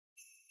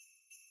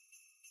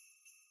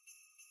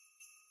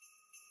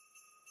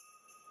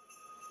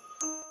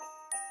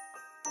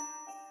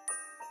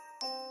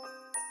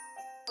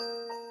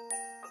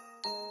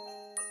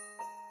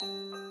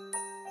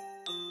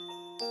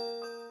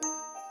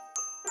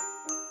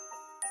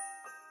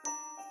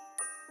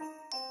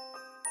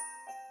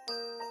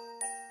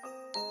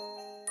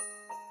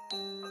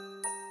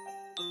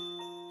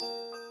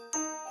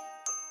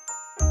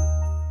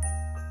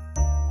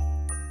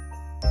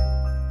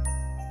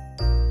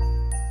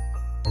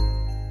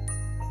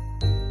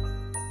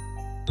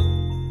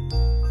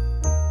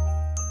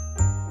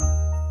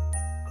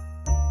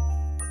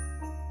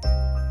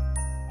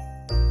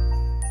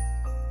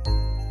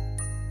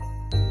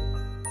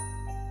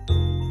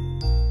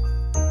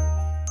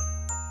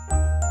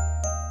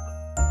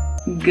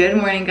Good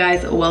morning,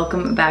 guys.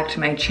 Welcome back to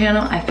my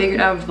channel. I figured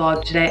I would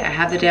vlog today. I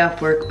have the day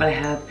off work, but I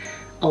have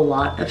a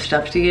lot of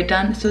stuff to get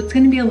done, so it's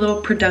gonna be a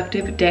little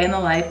productive day in the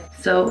life.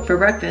 So for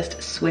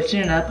breakfast, switching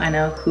it up, I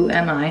know, who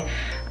am I?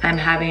 I'm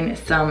having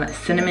some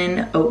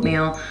cinnamon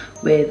oatmeal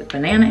with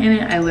banana in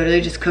it. I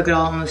literally just cook it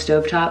all on the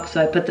stovetop.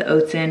 So I put the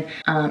oats in,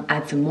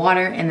 add some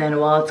water, and then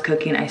while it's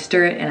cooking, I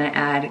stir it and I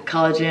add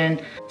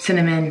collagen,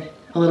 cinnamon,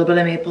 a little bit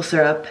of maple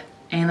syrup,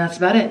 and that's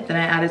about it. Then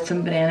I added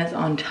some bananas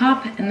on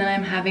top, and then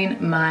I'm having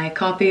my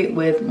coffee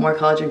with more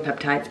collagen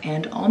peptides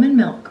and almond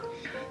milk.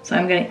 So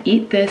I'm gonna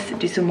eat this,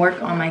 do some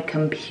work on my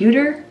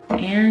computer,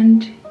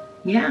 and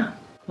yeah,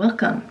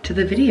 welcome to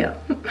the video.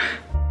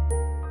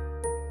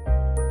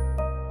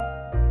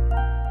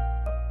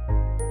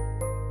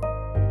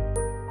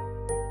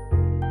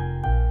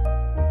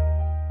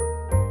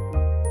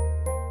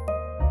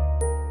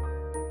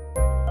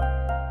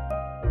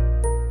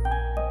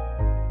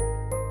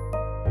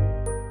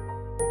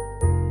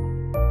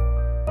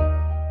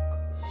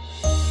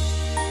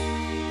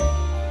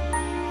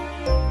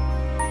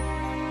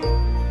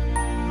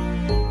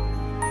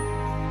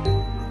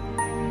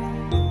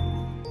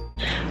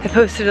 I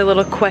posted a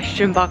little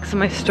question box on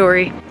my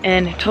story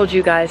and told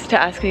you guys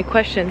to ask me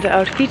questions that I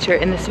would feature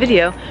in this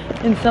video,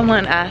 and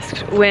someone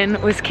asked,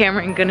 when was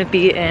Cameron gonna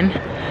be in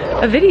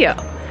a video?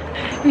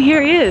 And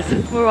here he is.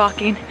 We're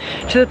walking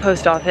to the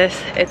post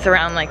office. It's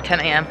around like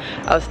 10 a.m.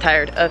 I was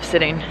tired of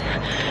sitting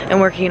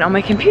and working on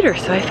my computer,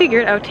 so I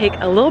figured I would take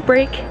a little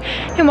break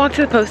and walk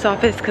to the post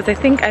office because I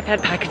think I've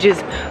had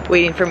packages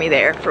waiting for me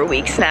there for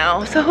weeks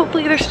now, so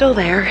hopefully they're still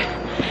there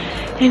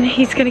and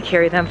he's gonna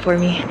carry them for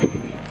me.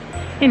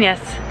 And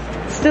yes,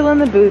 still in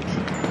the boot.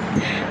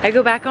 I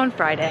go back on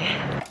Friday.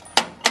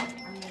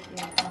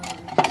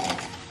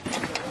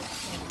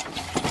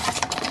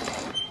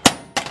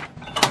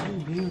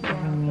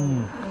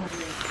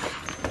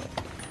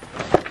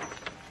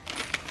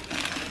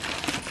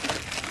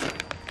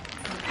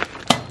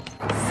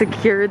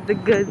 Secured the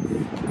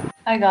goods.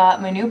 I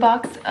got my new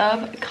box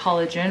of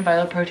collagen,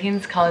 Vital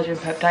Proteins collagen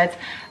peptides.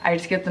 I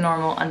just get the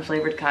normal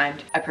unflavored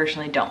kind. I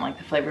personally don't like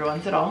the flavored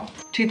ones at all.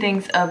 2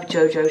 things of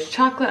JoJo's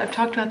chocolate. I've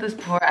talked about this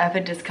before. I have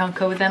a discount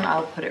code with them.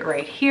 I'll put it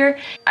right here.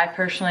 I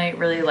personally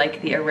really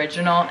like the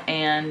original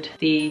and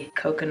the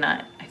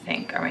coconut, I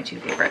think, are my 2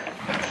 favorite.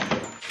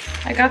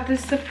 I got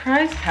this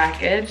surprise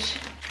package.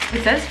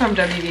 It says from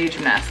WVU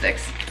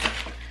Gymnastics.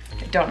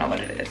 I don't know what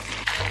it is.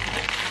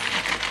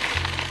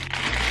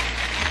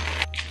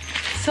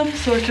 Some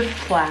sort of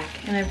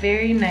plaque and a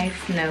very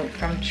nice note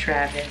from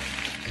Travis.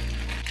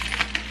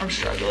 I'm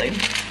struggling.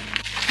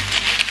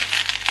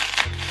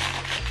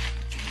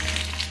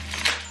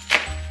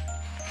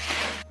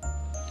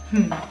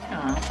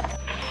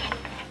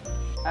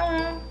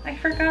 Oh, I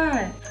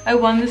forgot. I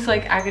won this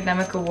like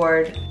academic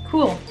award.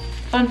 Cool.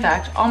 Fun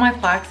fact, all my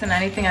plaques and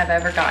anything I've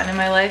ever gotten in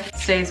my life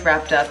stays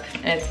wrapped up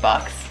in its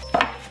box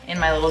in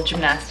my little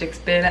gymnastics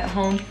bin at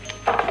home.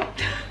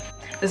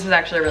 This was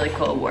actually a really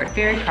cool award.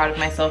 Very proud of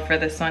myself for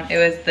this one. It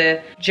was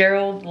the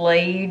Gerald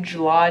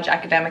Lodge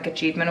Academic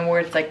Achievement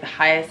Award. It's like the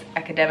highest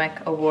academic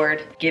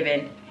award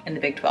given in the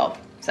Big 12.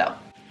 So,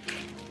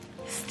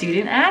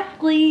 student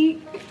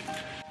athlete.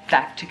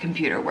 Back to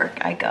computer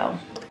work I go.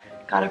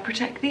 Gotta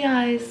protect the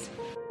eyes.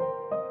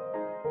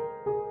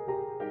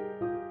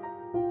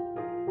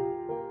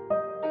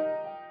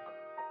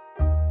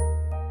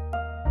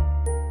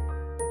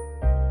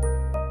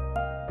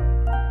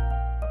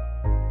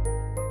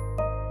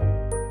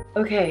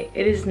 Okay,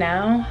 it is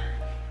now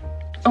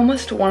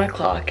almost 1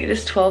 o'clock. It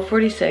is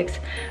 12:46.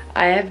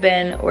 I have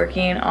been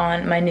working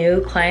on my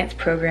new client's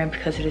program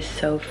because it is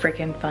so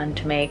freaking fun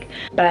to make.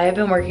 But I have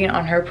been working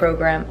on her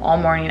program all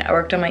morning. I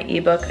worked on my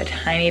ebook a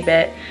tiny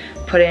bit,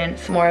 put in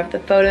some more of the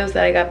photos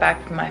that I got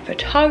back from my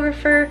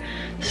photographer.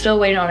 Still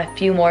waiting on a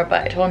few more,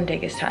 but I told him to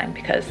take his time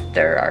because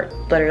there are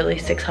literally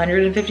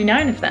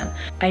 659 of them.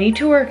 I need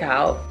to work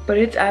out, but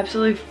it's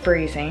absolutely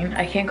freezing.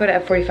 I can't go to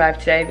F45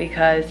 today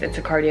because it's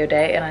a cardio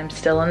day and I'm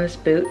still in this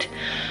boot.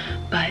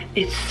 But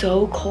it's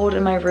so cold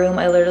in my room.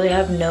 I literally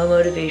have no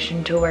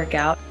motivation to work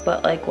out.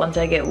 But like once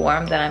I get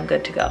warm, then I'm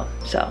good to go.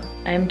 So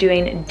I'm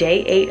doing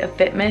day 8 of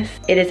Fitmas.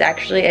 It is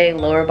actually a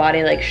lower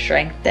body like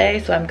strength day.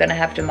 So I'm gonna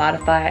have to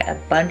modify a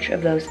bunch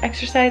of those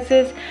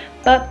exercises,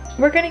 but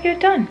we're gonna get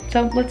it done.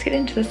 So let's get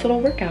into this little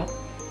workout.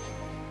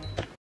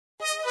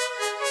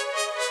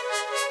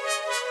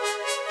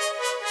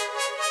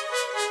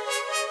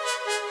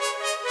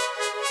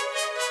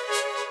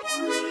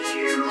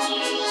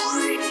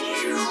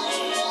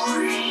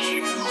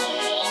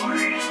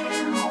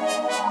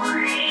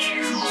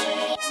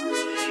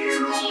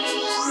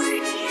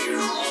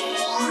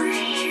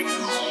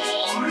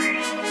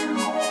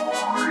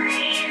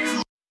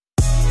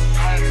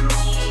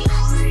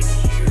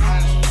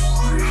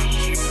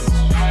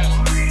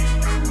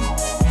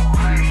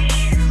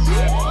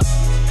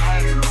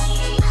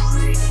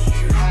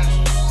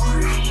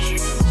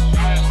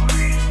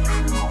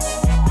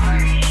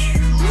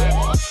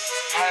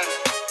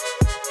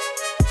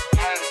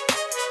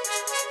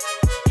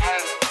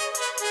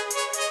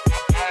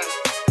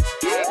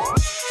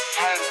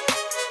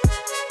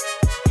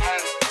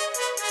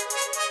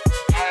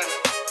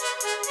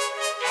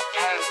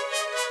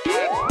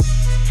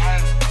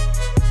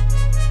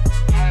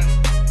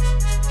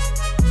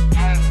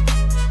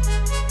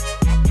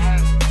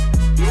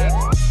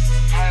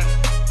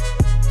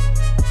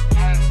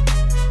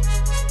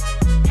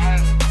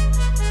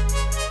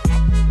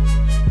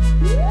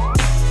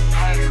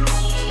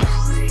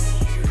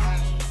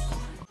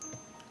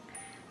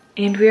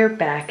 And we are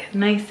back,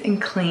 nice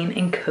and clean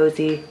and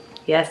cozy.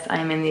 Yes,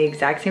 I'm in the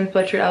exact same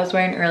sweatshirt I was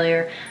wearing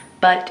earlier,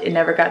 but it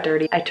never got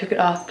dirty. I took it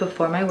off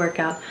before my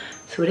workout,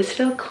 so it is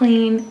still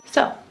clean.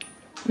 So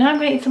now I'm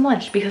gonna eat some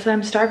lunch because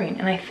I'm starving,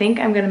 and I think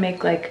I'm gonna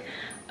make like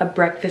a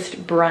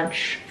breakfast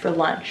brunch for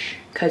lunch,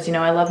 because you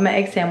know I love my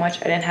egg sandwich.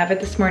 I didn't have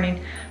it this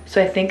morning,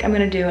 so I think I'm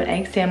gonna do an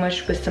egg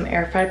sandwich with some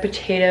air fried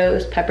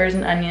potatoes, peppers,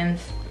 and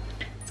onions.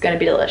 It's gonna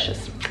be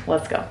delicious.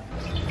 Let's go.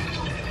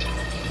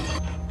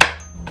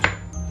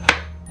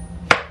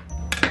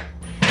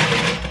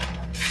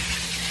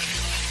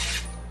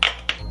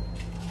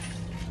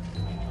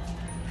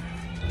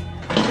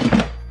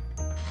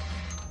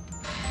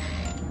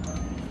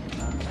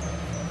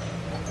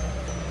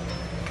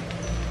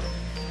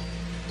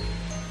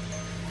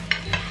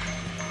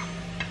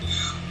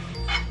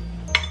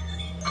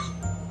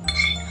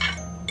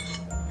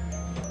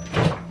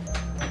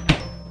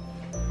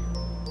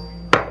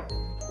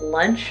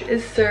 Lunch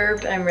is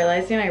served. I'm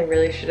realizing I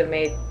really should have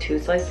made 2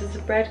 slices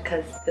of bread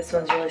because this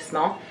one's really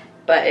small,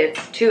 but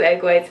it's 2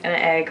 egg whites and an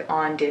egg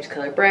on Dave's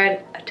colored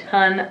bread, a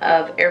ton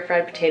of air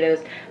fried potatoes,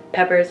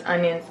 peppers,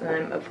 onions, and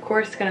I'm of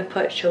course gonna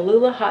put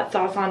Cholula hot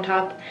sauce on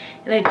top.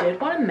 And I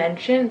did want to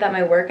mention that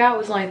my workout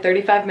was only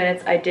 35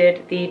 minutes. I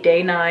did the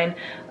day 9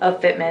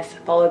 of Fitmas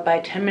followed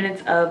by 10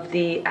 minutes of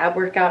the ab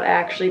workout I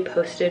actually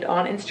posted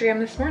on Instagram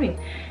this morning,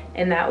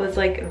 and that was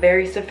like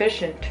very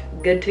sufficient,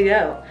 good to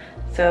go.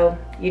 So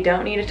you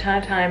don't need a ton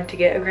of time to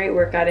get a great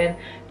workout in.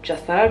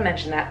 Just thought I'd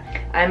mention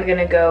that. I'm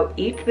gonna go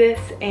eat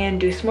this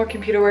and do some more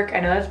computer work. I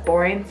know that's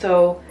boring,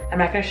 so I'm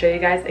not gonna show you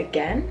guys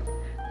again,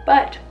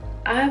 but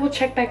I will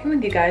check back in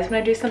with you guys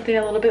when I do something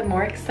a little bit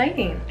more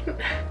exciting.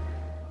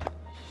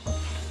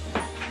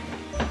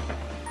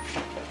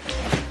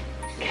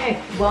 Okay,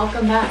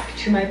 welcome back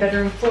to my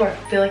bedroom floor.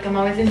 I feel like I'm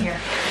always in here.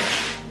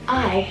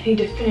 I need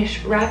to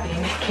finish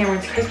wrapping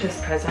Cameron's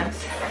Christmas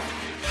presents.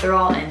 They're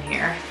all in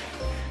here.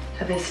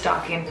 Have his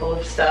stocking full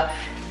of stuff.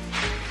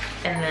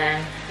 And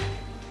then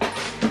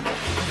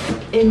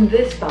in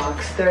this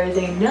box, there is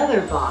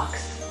another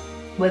box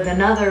with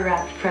another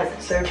wrapped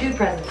present. So there are 2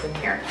 presents in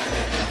here.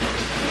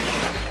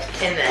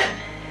 And then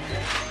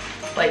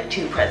like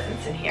 2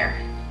 presents in here.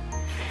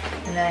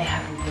 And then I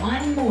have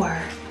one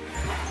more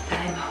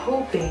that I'm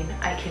hoping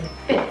I can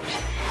fit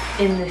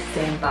in this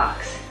same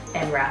box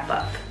and wrap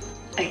up.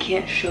 I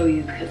can't show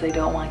you because I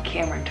don't want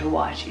Cameron to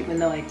watch, even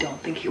though I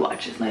don't think he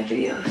watches my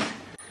videos.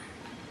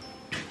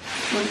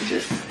 Let me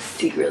just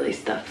secretly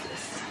stuff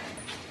this.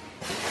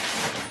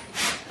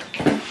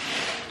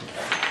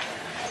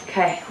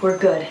 Okay, we're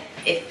good.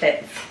 It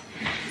fits.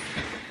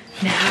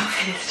 Now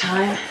it is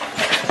time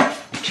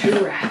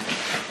to wrap.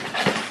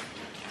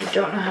 I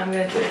don't know how I'm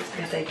gonna do this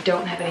because I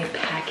don't have any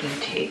packing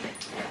tape.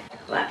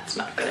 That's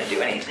not gonna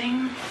do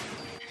anything.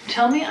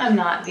 Tell me I'm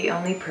not the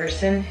only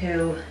person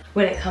who,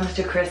 when it comes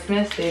to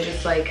Christmas, they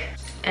just like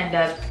end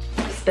up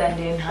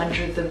spending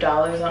hundreds of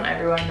dollars on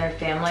everyone in their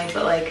family,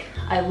 but like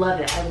I love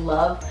it. I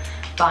love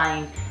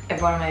buying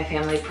everyone of my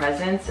family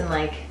presents and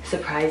like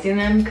surprising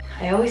them.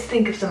 I always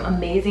think of some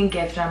amazing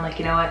gift and I'm like,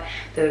 you know what,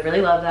 they would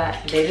really love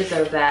that, they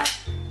deserve that.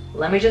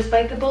 Let me just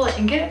bite the bullet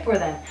and get it for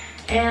them.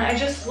 And I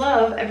just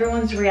love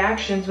everyone's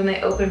reactions when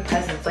they open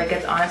presents. Like,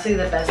 it's honestly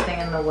the best thing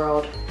in the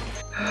world.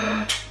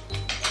 I'm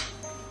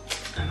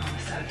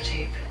almost out of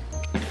tape.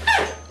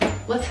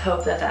 Let's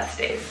hope that that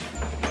stays.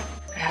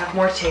 I have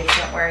more tape,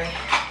 don't worry.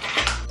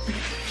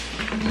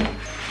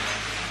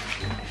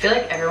 I feel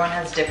like everyone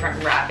has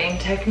different wrapping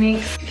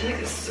techniques. I feel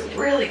like this is a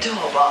really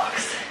tall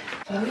box.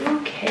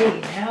 Okay,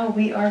 now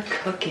we are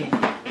cooking.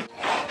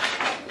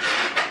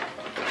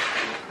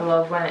 I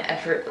love when it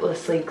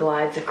effortlessly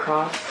glides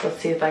across. Let's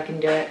see if I can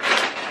do it.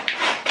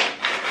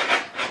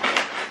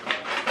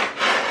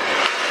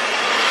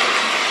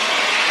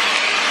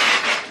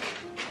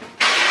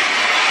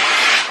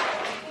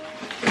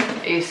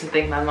 I used to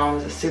think my mom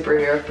was a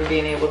superhero for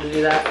being able to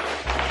do that.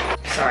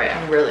 Sorry,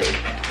 I'm really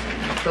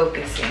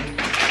focusing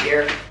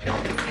here.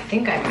 I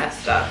think I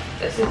messed up.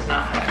 This is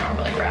not how I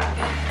normally wrap.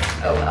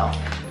 Oh well,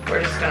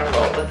 we're just gonna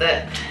roll with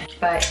it.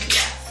 But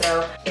yeah.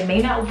 So it may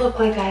not look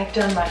like I've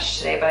done much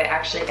today, but I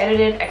actually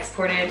edited,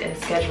 exported, and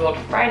scheduled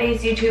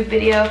Friday's YouTube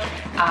video.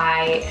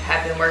 I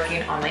have been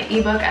working on my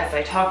ebook as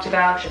I talked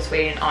about, just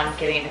waiting on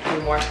getting a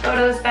few more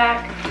photos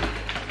back.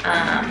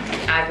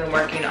 I've been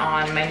working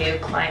on my new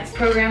clients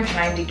program,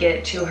 trying to get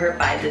it to her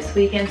by this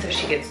weekend so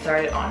she gets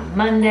started on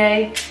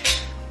Monday.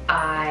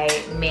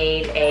 I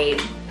made a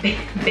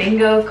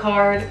bingo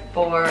card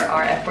for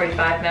our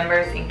F45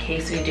 members in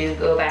case we do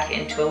go back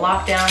into a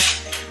lockdown.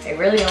 I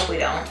really hope we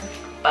don't.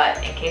 But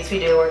in case we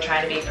do, we're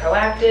trying to be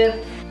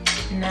proactive.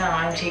 Now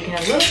I'm taking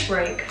a little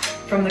break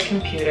from the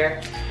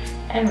computer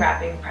and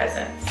wrapping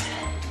presents.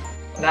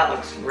 That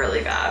looks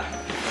really bad,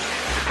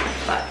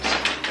 but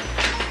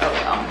oh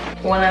well.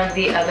 One of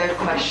the other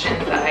questions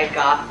that I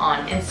got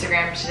on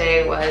Instagram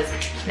today was,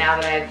 now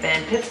that I've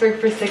been in Pittsburgh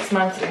for 6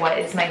 months, what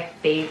is my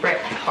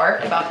favorite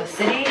part about the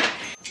city?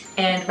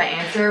 And my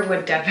answer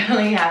would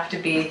definitely have to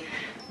be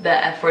the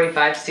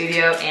F45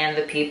 studio and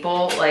the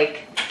people.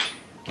 Like,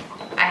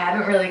 I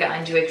haven't really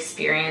gotten to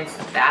experience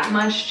that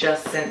much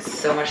just since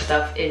so much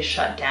stuff is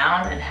shut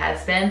down and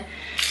has been.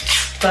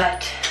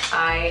 But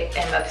I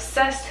am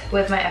obsessed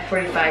with my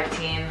F45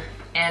 team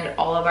and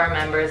all of our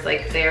members.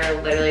 Like,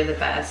 they're literally the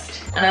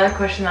best. Another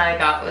question that I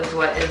got was,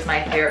 what is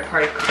my favorite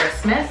part of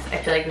Christmas? I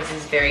feel like this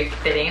is very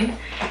fitting,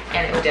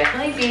 and it would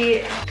definitely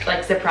be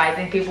like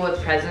surprising people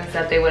with presents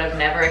that they would have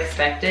never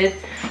expected,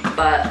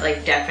 but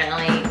like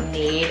definitely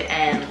need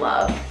and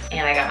love.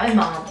 And I got my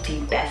mom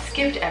the best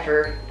gift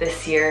ever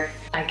this year.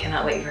 I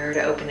cannot wait for her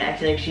to open it. I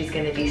feel like she's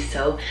gonna be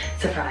so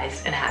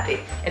surprised and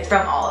happy. It's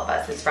from all of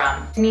us. It's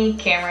from me,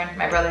 Cameron,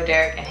 my brother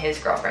Derek, and his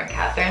girlfriend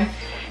Catherine,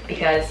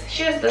 because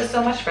she just does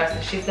so much for us,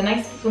 and she's the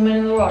nicest woman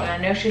in the world. And I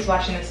know she's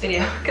watching this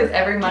video because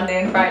every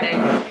Monday and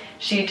Friday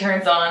she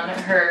turns on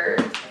her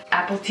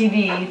Apple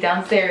TV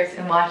downstairs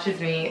and watches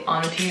me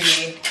on the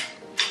TV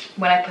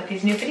when I put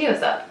these new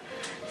videos up.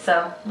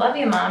 So love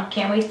you, Mom.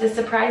 Can't wait to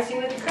surprise you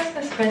with a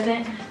Christmas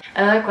present.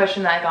 Another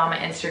question that I got on my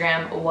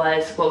Instagram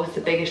was, what was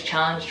the biggest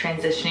challenge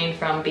transitioning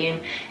from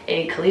being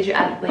a collegiate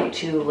athlete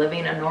to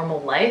living a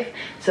normal life?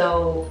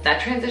 So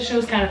that transition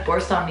was kind of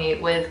forced on me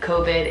with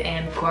COVID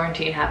and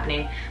quarantine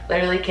happening.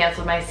 Literally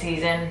canceled my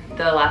season,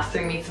 the last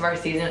 3 weeks of our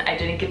season. I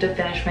didn't get to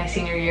finish my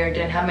senior year,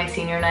 didn't have my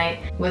senior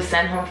night, was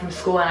sent home from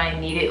school, and I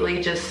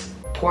immediately just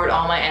poured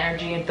all my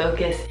energy and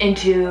focus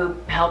into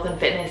health and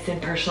fitness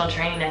and personal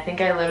training. I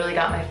think I literally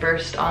got my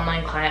first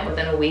online client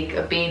within a week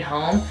of being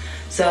home.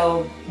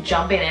 So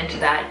jumping into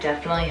that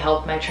definitely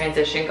helped my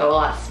transition go a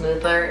lot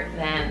smoother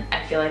than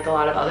I feel like a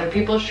lot of other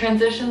people's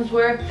transitions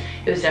were.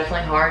 It was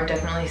definitely hard,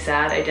 definitely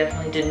sad. I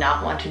definitely did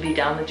not want to be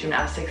done with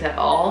gymnastics at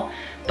all,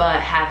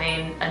 but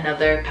having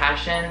another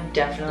passion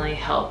definitely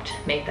helped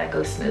make that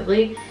go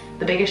smoothly.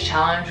 The biggest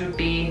challenge would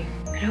be,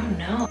 I don't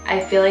know. I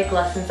feel like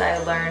lessons I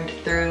learned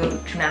through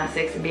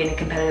gymnastics and being a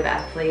competitive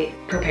athlete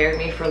prepared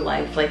me for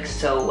life like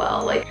so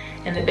well.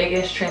 And the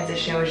biggest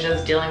transition was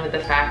just dealing with the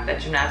fact that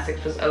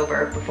gymnastics was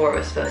over before it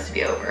was supposed to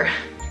be over.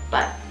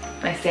 But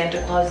my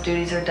Santa Claus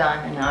duties are done,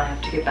 and now I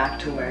have to get back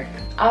to work.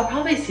 I'll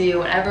probably see you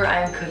whenever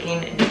I'm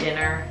cooking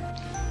dinner.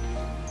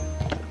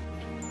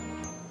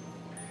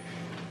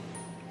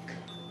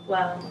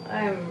 Wow,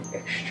 I'm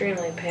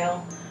extremely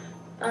pale.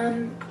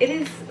 It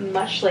is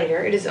much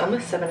later. It is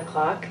almost 7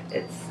 o'clock.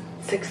 It's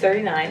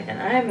 6:39,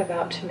 and I am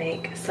about to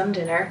make some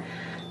dinner.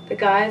 The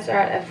guys are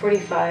at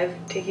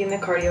F45 taking the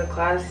cardio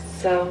class,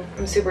 so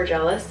I'm super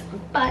jealous,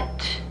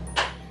 but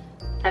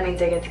that means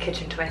I get the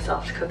kitchen to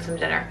myself to cook some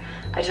dinner.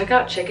 I took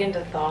out chicken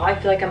to thaw. I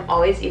feel like I'm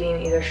always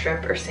eating either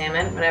shrimp or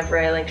salmon whenever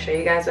I show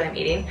you guys what I'm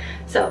eating.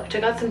 So I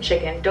took out some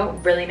chicken.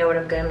 Don't really know what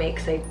I'm gonna make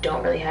because I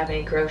don't really have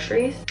any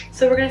groceries.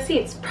 So we're gonna see.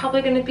 It's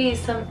probably gonna be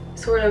some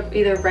sort of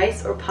either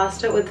rice or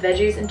pasta with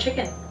veggies and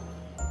chicken.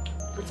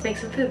 Let's make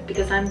some food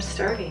because I'm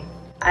starving.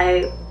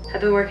 I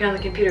have been working on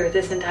the computer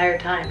this entire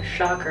time,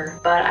 shocker,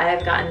 but I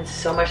have gotten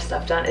so much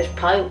stuff done. It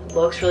probably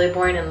looks really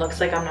boring and looks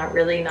like I'm not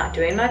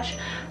doing much,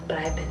 but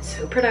I've been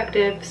so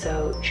productive,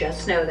 so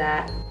just know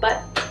that.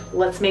 But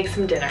let's make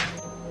some dinner.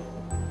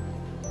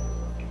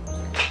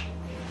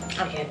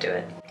 I can't do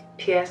it.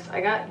 P.S.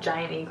 I got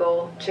Giant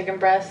Eagle chicken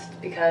breast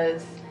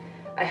because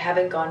I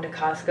haven't gone to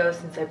Costco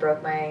since I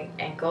broke my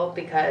ankle,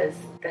 because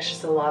that's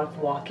just a lot of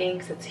walking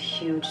because it's a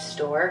huge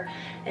store,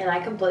 and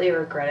I completely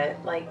regret it.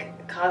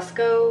 Like,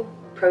 Costco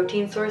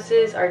protein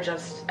sources are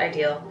just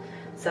ideal,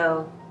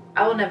 so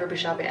I will never be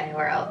shopping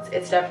anywhere else.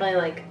 It's definitely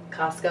like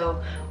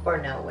Costco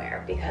or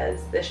nowhere, because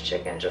this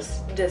chicken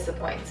just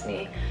disappoints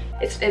me.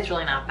 It's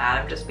really not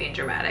bad. I'm just being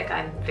dramatic.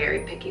 I'm very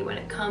picky when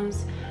it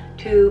comes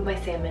to my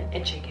salmon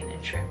and chicken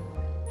and shrimp.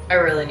 I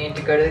really need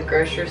to go to the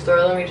grocery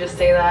store, let me just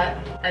say that.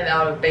 I'm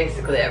out of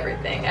basically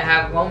everything. I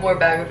have one more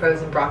bag of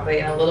frozen broccoli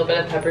and a little bit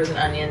of peppers and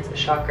onions.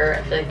 Shocker,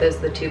 I feel like those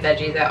are the 2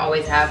 veggies I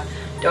always have.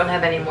 Don't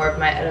have any more of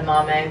my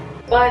edamame.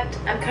 But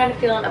I'm kind of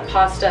feeling a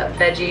pasta,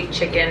 veggie,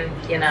 chicken,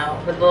 you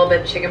know, with a little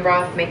bit of chicken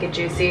broth, make it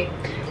juicy.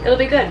 It'll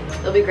be good,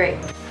 it'll be great.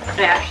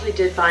 I actually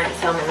did find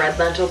some red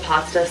lentil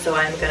pasta, so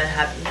I'm gonna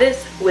have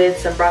this with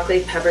some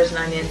broccoli, peppers and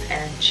onions,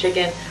 and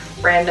chicken.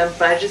 Random,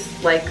 but I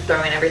just like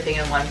throwing everything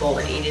in one bowl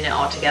and eating it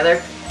all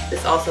together.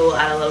 This also will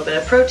add a little bit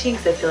of protein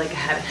because I feel like I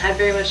haven't had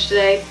very much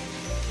today.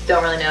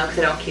 Don't really know because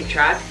I don't keep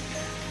track,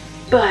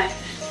 but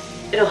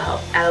it'll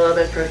help add a little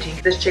bit of protein.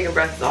 This chicken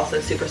breast is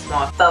also super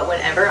small, but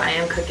whenever I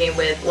am cooking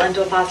with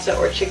lentil pasta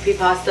or chickpea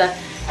pasta,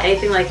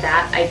 anything like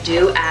that, I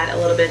do add a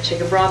little bit of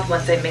chicken broth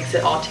once I mix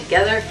it all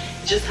together.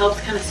 It just helps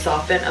kind of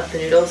soften up the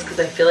noodles, because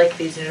I feel like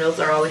these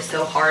noodles are always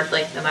so hard,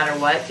 like no matter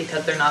what,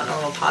 because they're not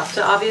normal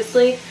pasta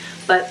obviously.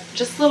 But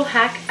just a little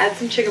hack, add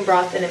some chicken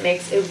broth and it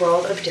makes a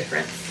world of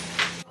difference.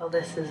 Well,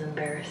 this is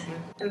embarrassing.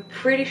 I'm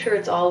pretty sure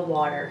it's all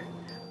water,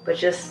 but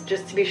just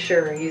to be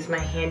sure, I use my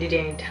handy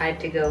dandy Tide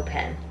to Go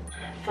pen.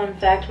 Fun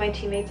fact, my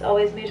teammates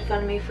always made fun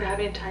of me for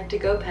having a Tide to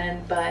Go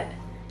pen, but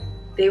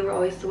they were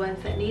always the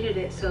ones that needed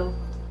it, so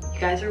you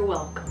guys are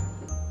welcome.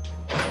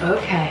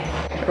 Okay,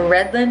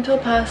 red lentil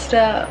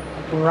pasta,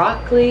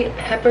 broccoli,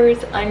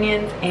 peppers,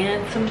 onions,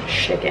 and some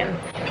chicken.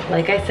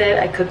 Like I said,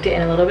 I cooked it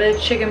in a little bit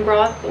of chicken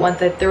broth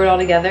once I threw it all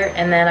together,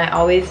 and then I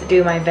always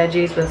do my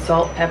veggies with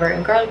salt, pepper,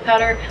 and garlic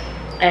powder.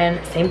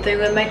 And same thing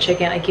with my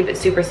chicken. I keep it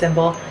super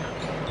simple.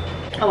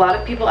 A lot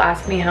of people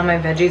ask me how my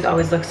veggies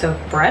always look so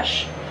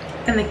fresh.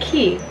 And the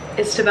key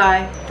is to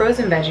buy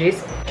frozen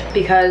veggies,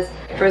 because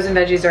frozen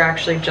veggies are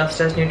actually just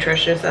as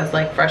nutritious as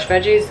like fresh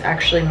veggies,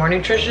 actually more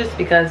nutritious,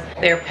 because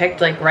they're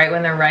picked like right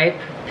when they're ripe,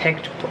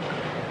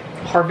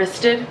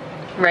 harvested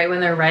right when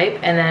they're ripe,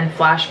 and then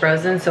flash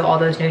frozen, so all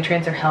those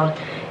nutrients are held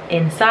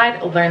inside.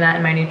 I'll learn that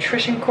in my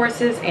nutrition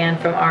courses and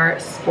from our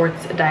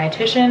sports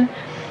dietitian.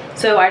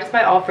 So I just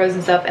buy all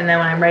frozen stuff, and then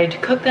when I'm ready to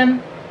cook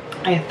them,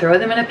 I throw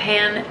them in a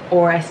pan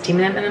or I steam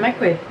them in the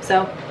microwave.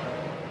 So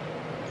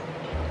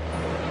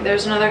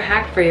there's another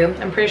hack for you.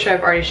 I'm pretty sure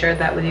I've already shared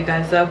that with you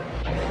guys though.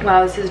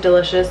 Wow, this is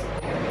delicious.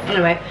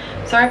 Anyway,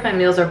 sorry if my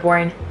meals are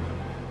boring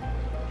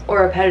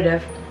or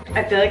repetitive.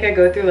 I feel like I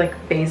go through like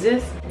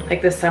phases.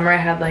 Like this summer I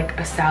had like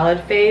a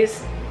salad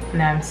phase.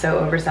 Now I'm so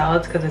over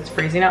salads because it's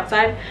freezing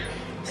outside.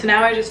 So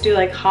now I just do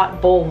like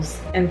hot bowls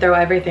and throw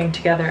everything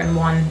together in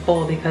one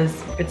bowl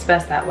because it's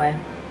best that way.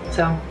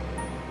 So,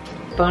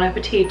 bon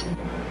appetit.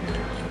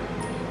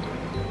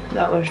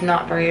 That was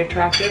not very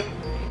attractive.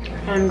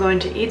 I'm going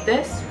to eat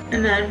this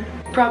and then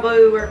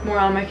probably work more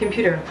on my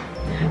computer.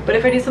 But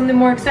if I do something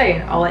more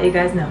exciting, I'll let you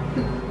guys know.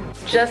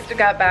 Just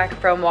got back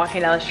from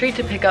walking down the street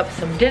to pick up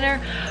some dinner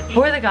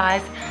for the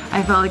guys.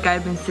 I felt like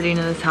I'd been sitting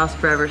in this house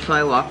forever, so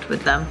I walked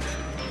with them.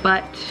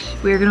 But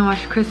we're gonna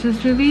watch a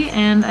Christmas movie,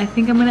 and I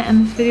think I'm gonna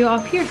end this video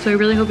off here. So I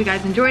really hope you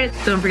guys enjoyed it.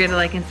 Don't forget to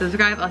like and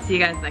subscribe. I'll see you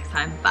guys next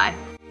time.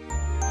 Bye.